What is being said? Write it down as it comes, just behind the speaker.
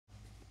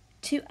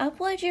To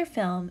upload your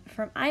film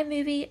from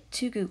iMovie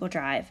to Google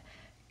Drive,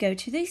 go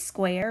to the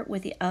square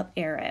with the up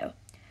arrow.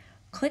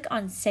 Click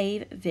on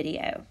Save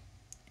Video.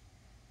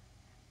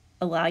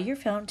 Allow your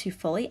film to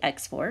fully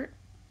export.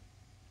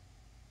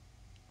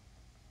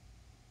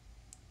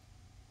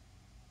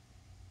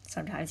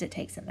 Sometimes it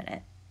takes a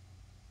minute.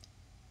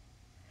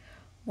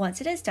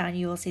 Once it is done,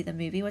 you will see the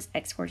movie was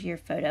exported to your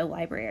photo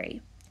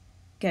library.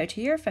 Go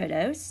to your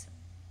photos,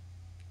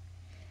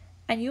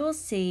 and you will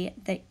see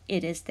that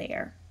it is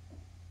there.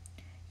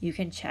 You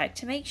can check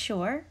to make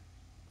sure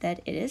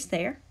that it is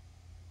there.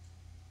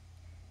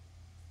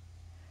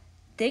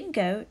 Then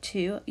go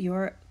to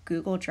your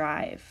Google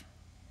Drive.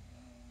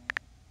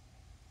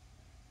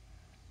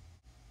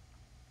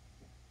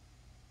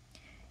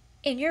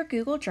 In your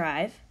Google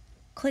Drive,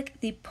 click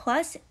the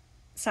plus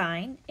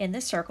sign in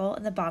the circle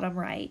in the bottom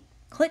right.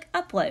 Click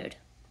Upload.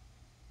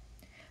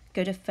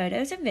 Go to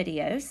Photos and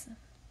Videos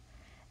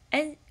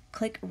and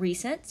click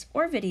Recents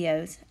or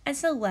Videos and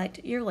select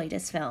your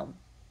latest film.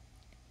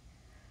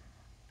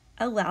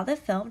 Allow the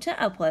film to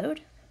upload.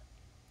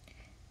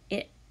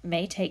 It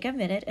may take a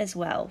minute as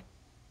well.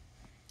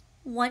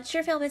 Once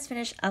your film is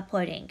finished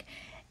uploading,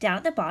 down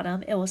at the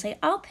bottom it will say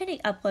all pending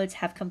uploads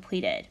have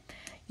completed.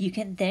 You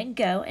can then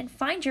go and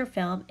find your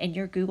film in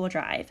your Google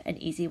Drive. An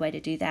easy way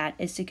to do that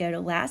is to go to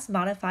Last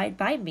Modified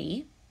by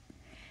Me,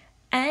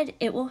 and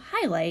it will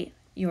highlight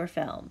your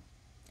film.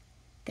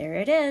 There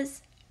it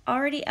is,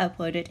 already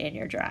uploaded in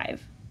your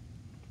drive.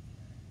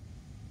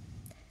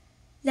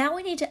 Now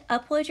we need to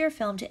upload your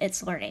film to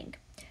itsLearning.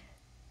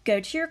 Go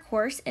to your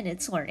course in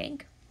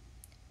itsLearning.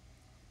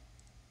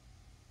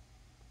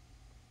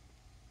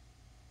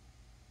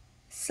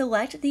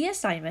 Select the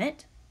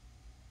assignment.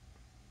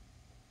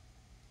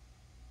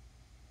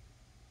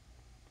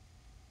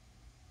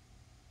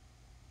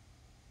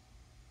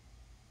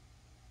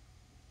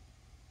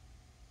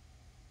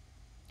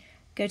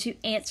 Go to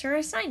Answer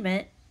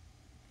Assignment,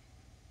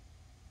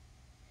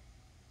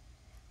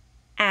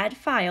 Add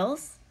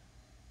Files,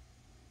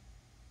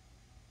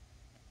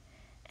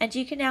 and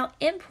you can now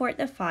import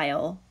the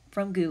file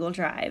from Google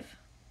Drive.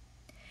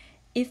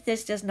 If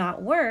this does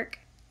not work,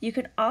 you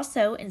can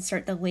also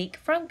insert the link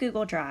from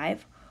Google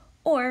Drive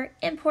or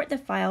import the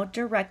file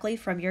directly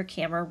from your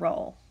camera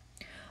roll.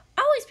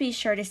 Always be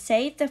sure to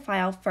save the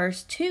file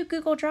first to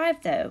Google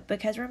Drive though,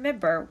 because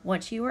remember,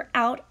 once you are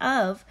out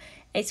of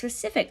a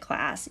specific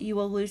class, you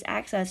will lose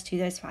access to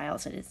those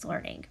files in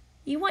itsLearning.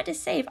 You want to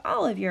save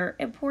all of your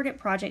important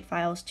project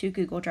files to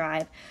Google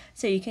Drive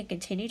so you can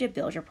continue to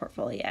build your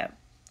portfolio.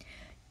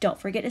 Don't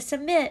forget to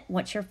submit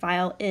once your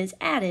file is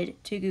added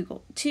to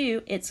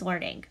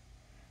itsLearning.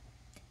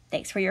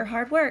 Thanks for your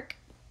hard work.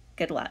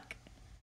 Good luck.